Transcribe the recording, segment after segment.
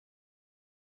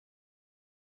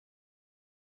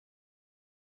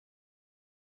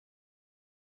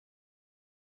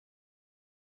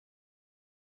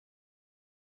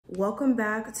Welcome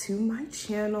back to my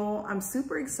channel. I'm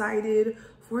super excited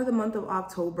for the month of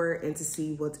October and to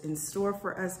see what's in store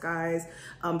for us, guys.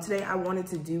 Today I wanted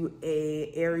to do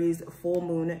a Aries full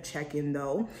moon check-in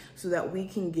though, so that we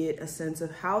can get a sense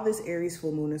of how this Aries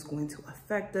full moon is going to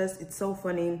affect us. It's so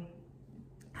funny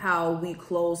how we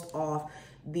closed off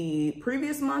the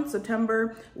previous month,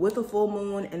 September, with a full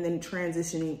moon, and then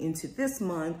transitioning into this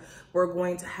month, we're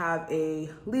going to have a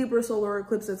Libra solar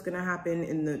eclipse that's going to happen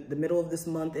in the middle of this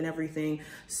month and everything.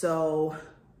 So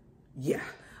yeah,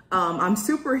 I'm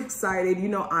super excited. You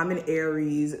know, I'm an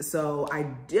Aries, so I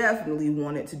definitely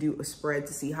wanted to do a spread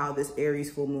to see how this Aries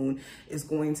full moon is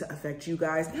going to affect you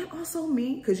guys and also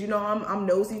me, because you know I'm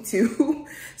nosy too.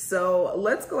 So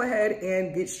let's go ahead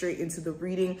and get straight into the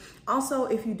reading. Also,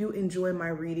 if you do enjoy my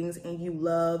readings and you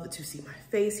love to see my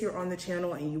face here on the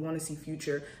channel and you want to see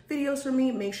future videos from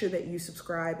me, make sure that you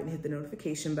subscribe and hit the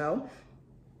notification bell.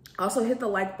 Also hit the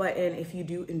like button if you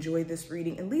do enjoy this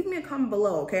reading, and leave me a comment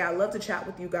below, okay? I love to chat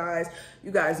with you guys.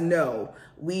 You guys know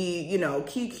we,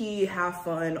 kiki, have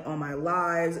fun on my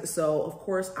lives. So of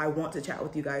course I want to chat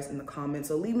with you guys in the comments.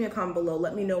 So leave me a comment below.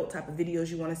 Let me know what type of videos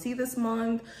you want to see this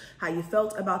month, how you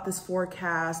felt about this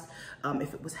forecast,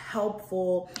 if it was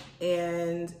helpful,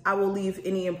 and I will leave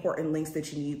any important links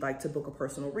that you need, like to book a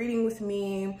personal reading with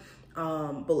me,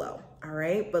 below. All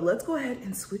right, but let's go ahead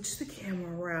and switch the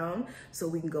camera around so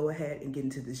we can go ahead and get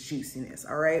into this juiciness.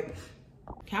 All right,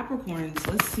 Capricorns,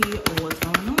 let's see what's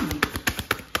going on.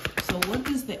 So what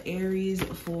does the Aries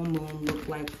full moon look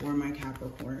like for my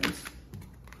Capricorns?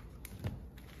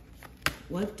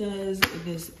 What does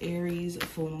this Aries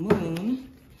full moon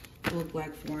look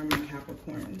like for my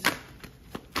Capricorns?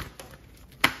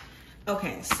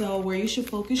 Okay, so where you should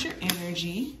focus your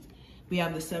energy, we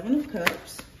have the Seven of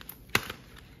Cups,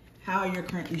 how you're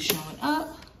currently showing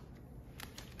up.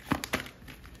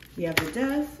 We have the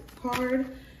Death card,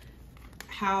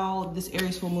 how this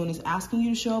Aries full moon is asking you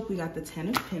to show up. We got the Ten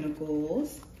of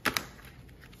Pentacles.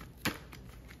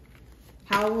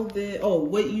 How will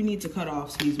what you need to cut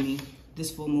off, this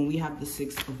full moon. We have the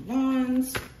Six of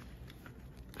Wands.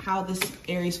 How this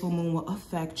Aries full moon will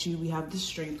affect you. We have the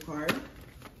Strength card.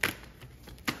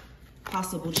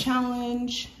 Possible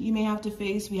challenge you may have to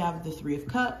face. We have the Three of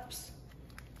Cups.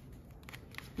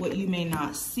 What you may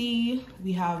not see,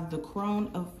 we have the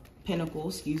Crown of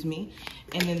Pentacles, and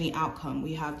then the outcome,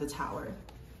 we have the Tower.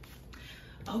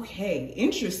 Okay,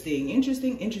 interesting.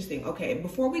 Okay,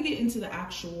 before we get into the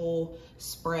actual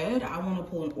spread, I want to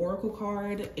pull an oracle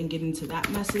card and get into that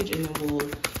message, and then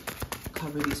we'll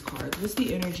cover these cards. What's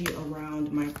the energy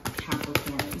around my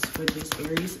Capricorns for this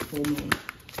Aries full moon?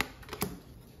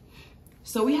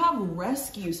 So we have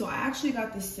Rescue. So I actually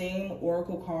got the same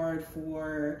oracle card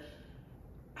for,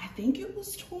 I think it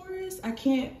was Taurus. I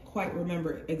can't quite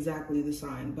remember exactly the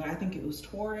sign, but I think it was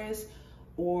Taurus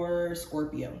or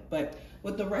Scorpio. But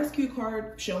with the Rescue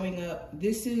card showing up,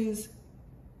 this is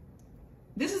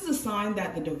a sign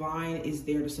that the divine is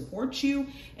there to support you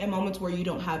in moments where you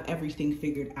don't have everything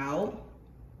figured out.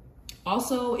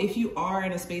 Also, if you are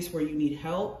in a space where you need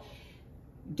help,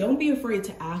 don't be afraid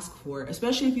to ask for it,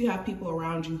 especially if you have people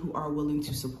around you who are willing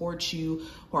to support you,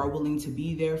 who are willing to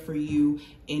be there for you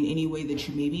in any way that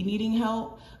you may be needing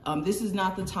help. This is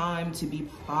not the time to be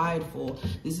prideful.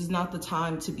 This is not the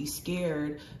time to be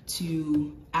scared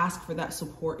to ask for that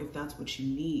support if that's what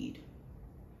you need.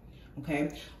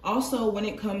 Okay. Also, when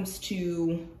it comes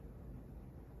to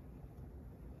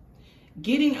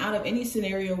getting out of any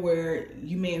scenario where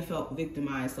you may have felt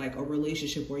victimized, like a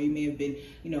relationship where you may have been,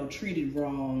 treated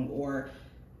wrong, or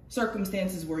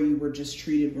circumstances where you were just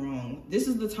treated wrong. This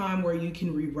is the time where you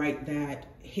can rewrite that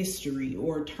history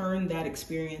or turn that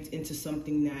experience into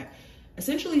something that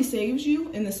essentially saves you,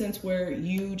 in the sense where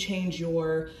you change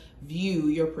your view,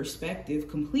 your perspective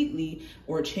completely,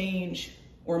 or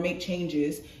make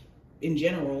changes in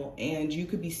general, and you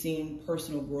could be seeing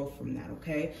personal growth from that.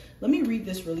 Okay, let me read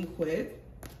this really quick.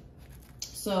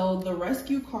 So the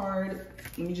Rescue card,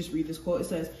 let me just read this quote. It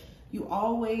says, you are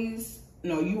always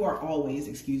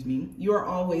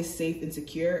safe and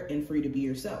secure and free to be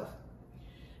yourself.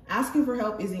 Asking for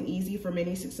help isn't easy for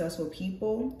many successful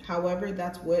people. However,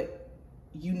 that's what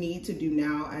you need to do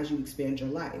now as you expand your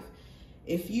life.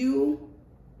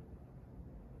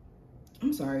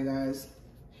 I'm sorry guys,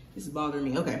 this is bothering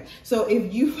me. Okay, so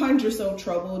if you find yourself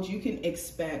troubled, you can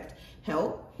expect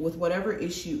help with whatever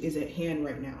issue is at hand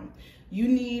right now. You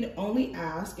need only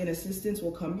ask and assistance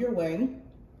will come your way.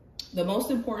 The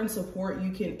most important support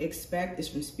you can expect is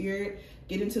from spirit.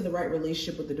 Get into the right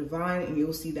relationship with the divine, and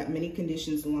you'll see that many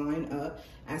conditions line up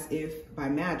as if by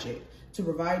magic to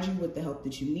provide you with the help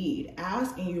that you need.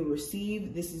 Ask and you'll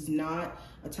receive. This is not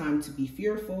a time to be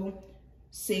fearful.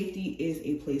 Safety is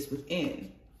a place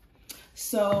within.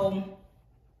 So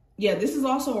yeah, this is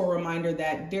also a reminder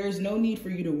that there's no need for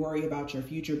you to worry about your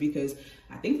future, because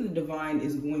I think the divine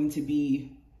is going to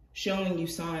be showing you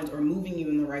signs or moving you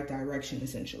in the right direction,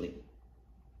 essentially.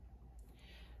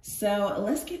 So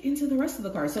let's get into the rest of the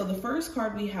cards. So the first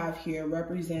card we have here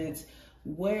represents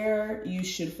where you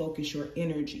should focus your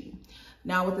energy.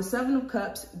 Now with the Seven of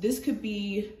Cups, this could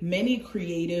be many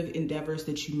creative endeavors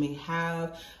that you may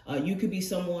have. You could be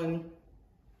someone,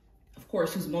 of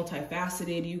course, who's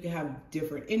multifaceted. You can have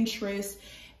different interests,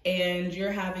 and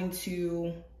you're having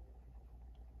to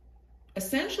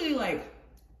essentially like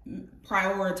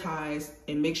prioritize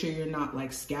and make sure you're not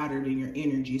like scattered in your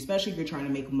energy, especially if you're trying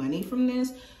to make money from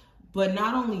this. But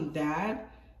not only that,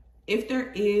 if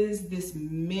there is this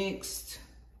mixed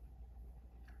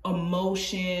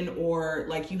emotion, or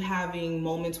like you having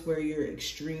moments where you're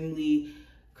extremely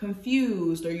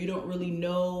confused, or you don't really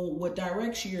know what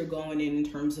direction you're going in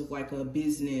terms of like a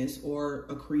business or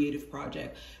a creative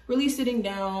project, really sitting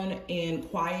down and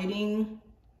quieting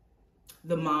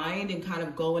the mind and kind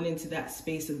of going into that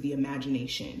space of the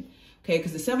imagination. Okay,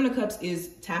 because the Seven of Cups is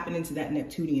tapping into that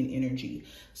Neptunian energy.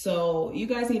 So you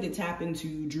guys need to tap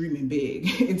into dreaming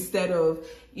big instead of,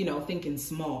 you know, thinking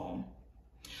small.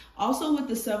 Also with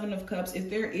the Seven of Cups, if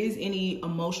there is any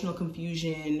emotional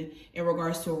confusion in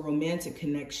regards to a romantic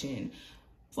connection,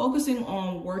 focusing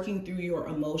on working through your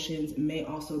emotions may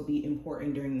also be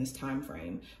important during this time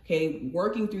frame. Okay,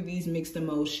 working through these mixed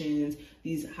emotions,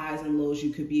 these highs and lows you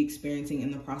could be experiencing in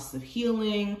the process of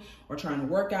healing, or trying to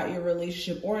work out your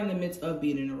relationship, or in the midst of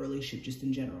being in a relationship just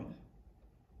in general.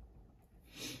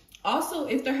 Also,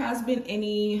 if there has been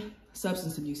any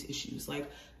substance abuse issues,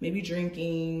 like maybe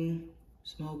drinking,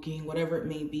 smoking, whatever it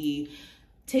may be,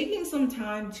 taking some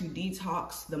time to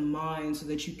detox the mind so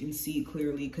that you can see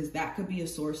clearly, because that could be a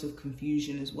source of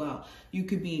confusion as well. You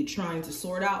could be trying to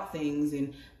sort out things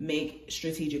and make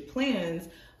strategic plans,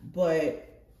 but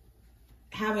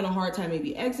having a hard time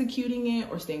maybe executing it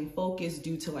or staying focused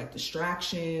due to like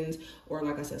distractions, or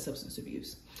like I said, substance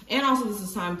abuse. And also this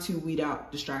is time to weed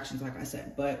out distractions, like I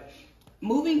said. But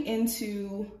moving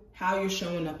into how you're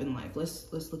showing up in life,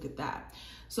 let's look at that.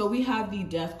 So we have the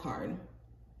Death card.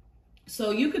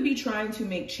 So you could be trying to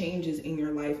make changes in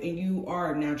your life, and you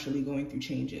are naturally going through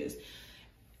changes.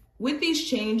 With these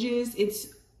changes, it's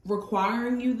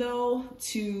requiring you though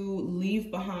to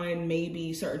leave behind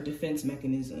maybe certain defense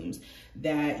mechanisms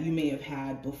that you may have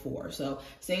had before. So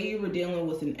say you were dealing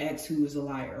with an ex who is a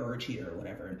liar or a cheater or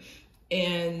whatever,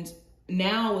 and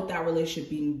now with that relationship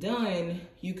being done,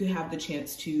 you could have the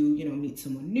chance to, you know, meet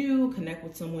someone new, connect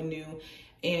with someone new,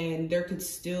 and there could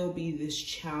still be this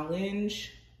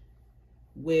challenge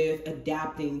with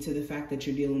adapting to the fact that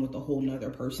you're dealing with a whole nother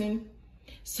person.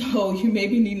 So you may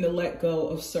be needing to let go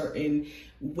of certain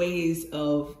ways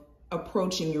of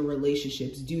approaching your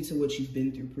relationships due to what you've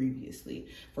been through previously,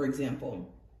 for example.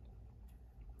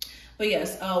 But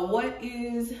yes, what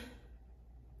is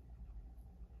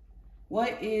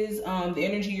the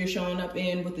energy you're showing up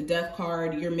in with the Death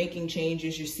card? You're making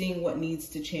changes, you're seeing what needs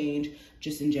to change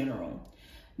just in general.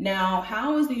 Now,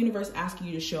 how is the universe asking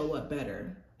you to show up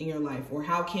better in your life, or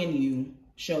how can you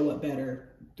show up better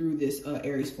through this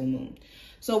Aries full moon?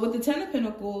 So with the Ten of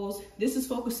Pentacles, this is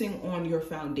focusing on your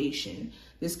foundation.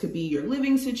 This could be your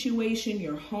living situation,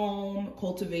 your home,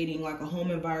 cultivating like a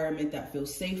home environment that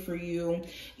feels safe for you,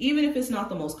 even if it's not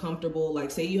the most comfortable.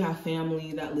 Like say you have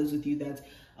family that lives with you that's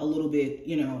a little bit,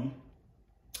 you know,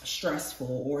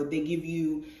 stressful, or they give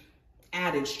you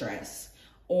added stress.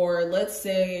 Or let's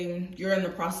say you're in the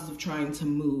process of trying to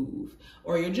move,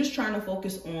 or you're just trying to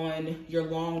focus on your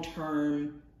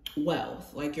long-term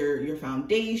wealth, like your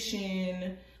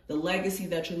foundation, the legacy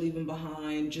that you're leaving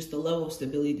behind, just the level of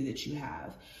stability that you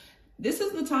have. This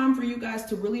is the time for you guys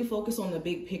to really focus on the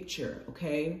big picture,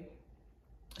 okay?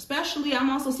 Especially, I'm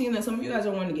also seeing that some of you guys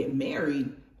are wanting to get married.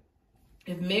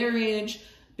 If marriage,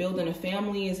 building a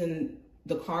family is in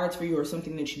the cards for you, or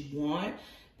something that you want,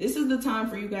 this is the time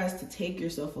for you guys to take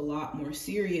yourself a lot more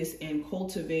serious and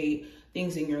cultivate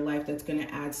things in your life that's going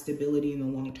to add stability in the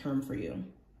long term for you.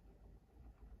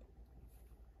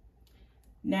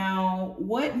 Now,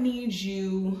 what needs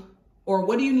you, or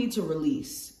what do you need to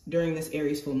release during this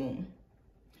Aries full moon?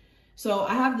 So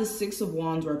I have the Six of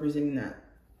Wands representing that.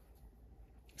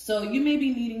 So you may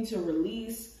be needing to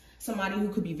release somebody who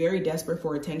could be very desperate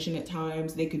for attention at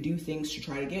times. They could do things to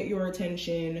try to get your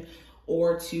attention,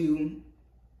 or to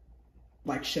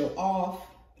like show off,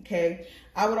 okay?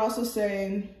 I would also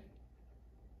say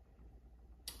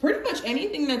pretty much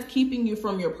anything that's keeping you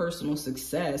from your personal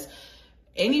success.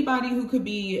 Anybody who could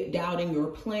be doubting your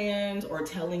plans or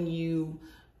telling you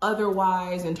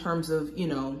otherwise in terms of, you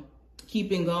know,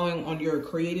 keeping going on your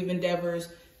creative endeavors,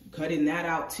 cutting that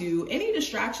out too. Any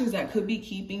distractions that could be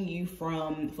keeping you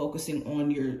from focusing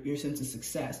on your sense of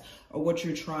success or what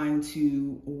you're trying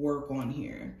to work on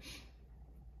here.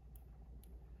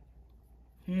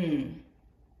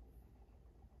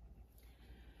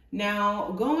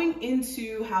 Now, going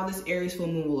into how this Aries full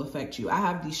moon will affect you, I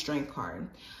have the Strength card.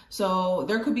 So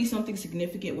there could be something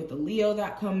significant with the Leo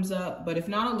that comes up, but if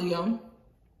not a Leo,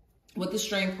 with the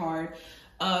Strength card,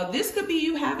 this could be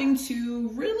you having to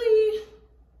really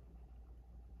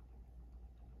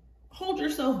hold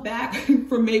yourself back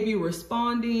from maybe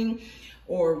responding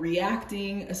or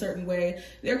reacting a certain way.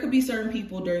 There could be certain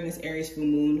people during this Aries full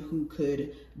moon who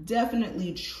could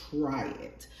definitely try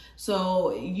it.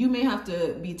 So you may have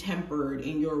to be tempered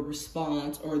in your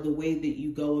response or the way that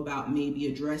you go about maybe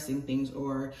addressing things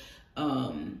or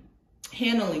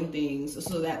handling things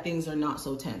so that things are not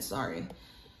so tense. Sorry.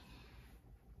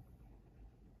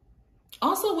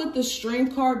 Also, with the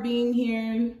Strength card being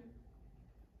here,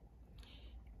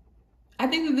 I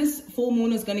think that this full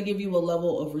moon is going to give you a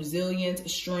level of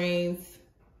resilience, strength,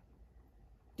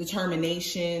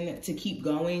 determination to keep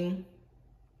going.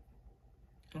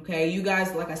 Okay, you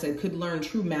guys, like I said, could learn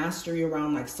true mastery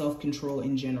around like self-control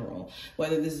in general,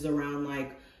 whether this is around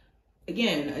like,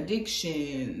 again,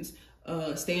 addictions,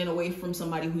 staying away from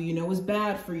somebody who you know is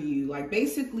bad for you, like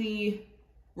basically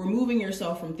removing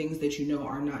yourself from things that you know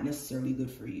are not necessarily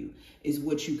good for you is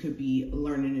what you could be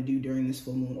learning to do during this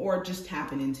full moon or just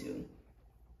tapping into.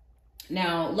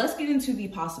 Now, let's get into the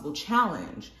possible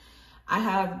challenge. I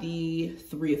have the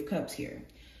Three of Cups here.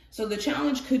 So the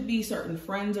challenge could be certain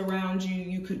friends around you.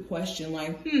 You could question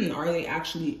like, are they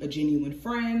actually a genuine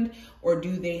friend or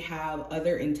do they have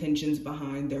other intentions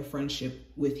behind their friendship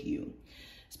with you?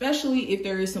 Especially if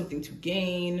there is something to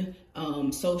gain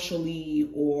socially,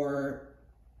 or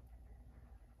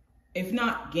if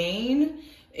not gain,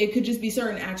 it could just be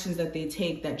certain actions that they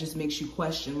take that just makes you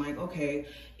question like, okay,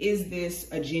 is this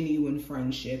a genuine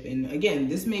friendship? And again,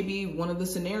 this may be one of the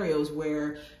scenarios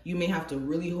where you may have to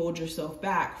really hold yourself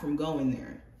back from going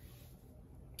there.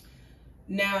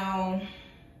 Now,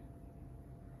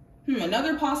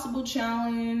 another possible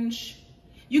challenge,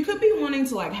 you could be wanting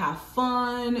to like have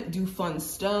fun, do fun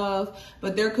stuff,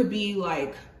 but there could be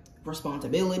like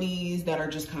responsibilities that are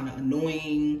just kind of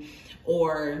annoying,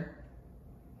 or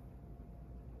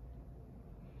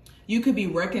you could be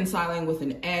reconciling with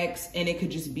an ex and it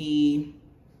could just be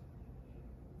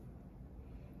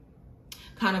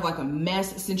kind of like a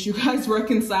mess since you guys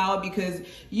reconciled, because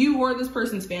you or this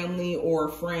person's family or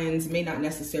friends may not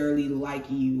necessarily like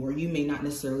you, or you may not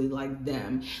necessarily like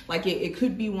them. Like it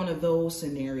could be one of those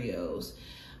scenarios.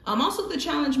 Also, the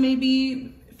challenge may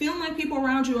be feeling like people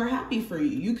around you are happy for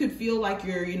you. You could feel like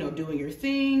you're, you know, doing your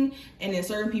thing, and then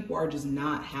certain people are just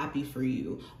not happy for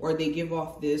you, or they give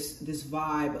off this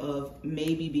vibe of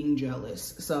maybe being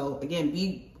jealous. So again,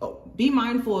 be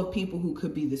mindful of people who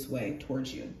could be this way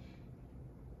towards you.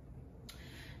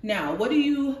 Now, what do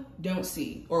you don't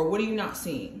see, or what are you not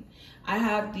seeing? I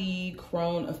have the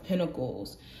Crone of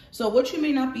Pentacles. So what you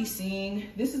may not be seeing,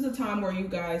 this is a time where you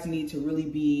guys need to really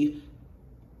be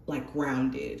like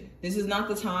grounded. This is not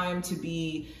the time to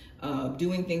be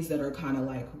doing things that are kind of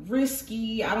like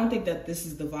risky. I don't think that this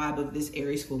is the vibe of this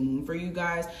Aries full moon for you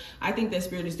guys. I think that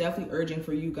Spirit is definitely urging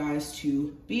for you guys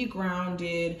to be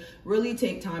grounded, really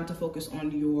take time to focus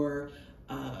on your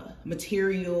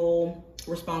material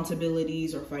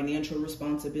responsibilities or financial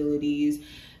responsibilities,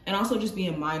 and also just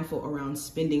being mindful around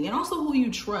spending, and also who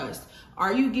you trust.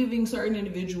 Are you giving certain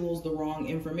individuals the wrong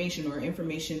information or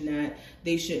information that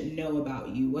they shouldn't know about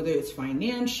you, whether it's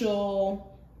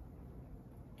financial,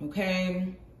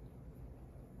 okay?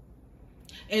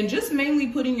 And just mainly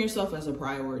putting yourself as a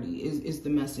priority is the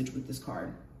message with this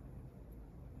card.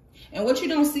 And what you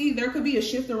don't see, there could be a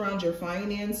shift around your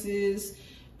finances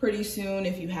pretty soon.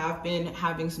 If you have been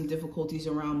having some difficulties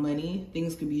around money,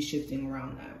 things could be shifting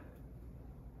around that.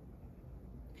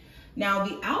 Now,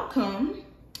 the outcome,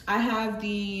 I have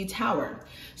the Tower.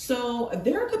 So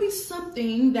there could be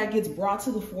something that gets brought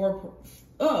to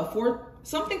the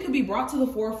something could be brought to the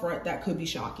forefront that could be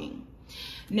shocking.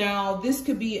 Now, this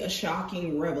could be a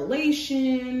shocking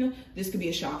revelation. This could be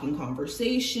a shocking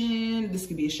conversation. This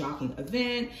could be a shocking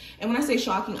event. And when I say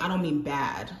shocking, I don't mean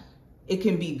bad. It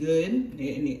can be good, and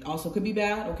it also could be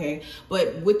bad, okay?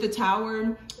 But with the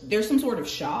Tower, there's some sort of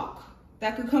shock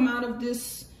that could come out of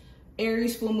this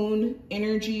Aries full moon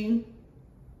energy,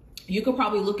 you could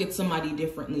probably look at somebody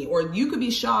differently, or you could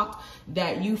be shocked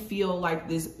that you feel like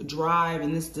this drive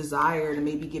and this desire to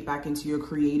maybe get back into your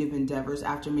creative endeavors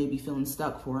after maybe feeling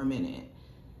stuck for a minute.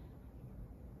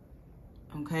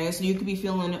 Okay, so you could be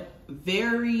feeling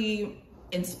very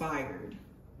inspired,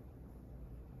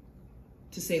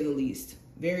 to say the least.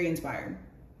 Very inspired.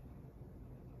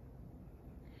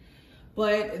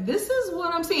 But this is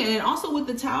what I'm seeing. And also with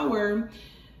the Tower,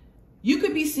 you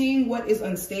could be seeing what is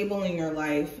unstable in your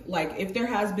life. Like if there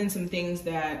has been some things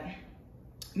that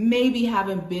maybe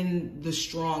haven't been the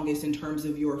strongest in terms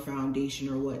of your foundation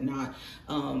or whatnot,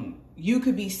 you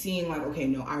could be seeing like, okay,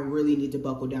 no, I really need to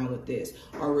buckle down with this,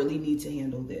 or I really need to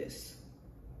handle this.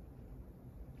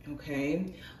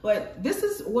 Okay, but this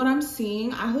is what I'm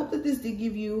seeing. I hope that this did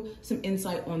give you some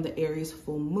insight on the Aries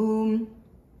full moon.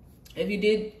 If you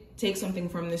did take something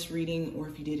from this reading, or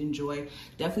if you did enjoy,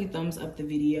 definitely thumbs up the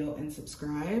video and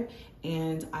subscribe,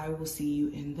 and I will see you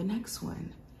in the next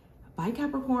one. Bye,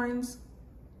 Capricorns.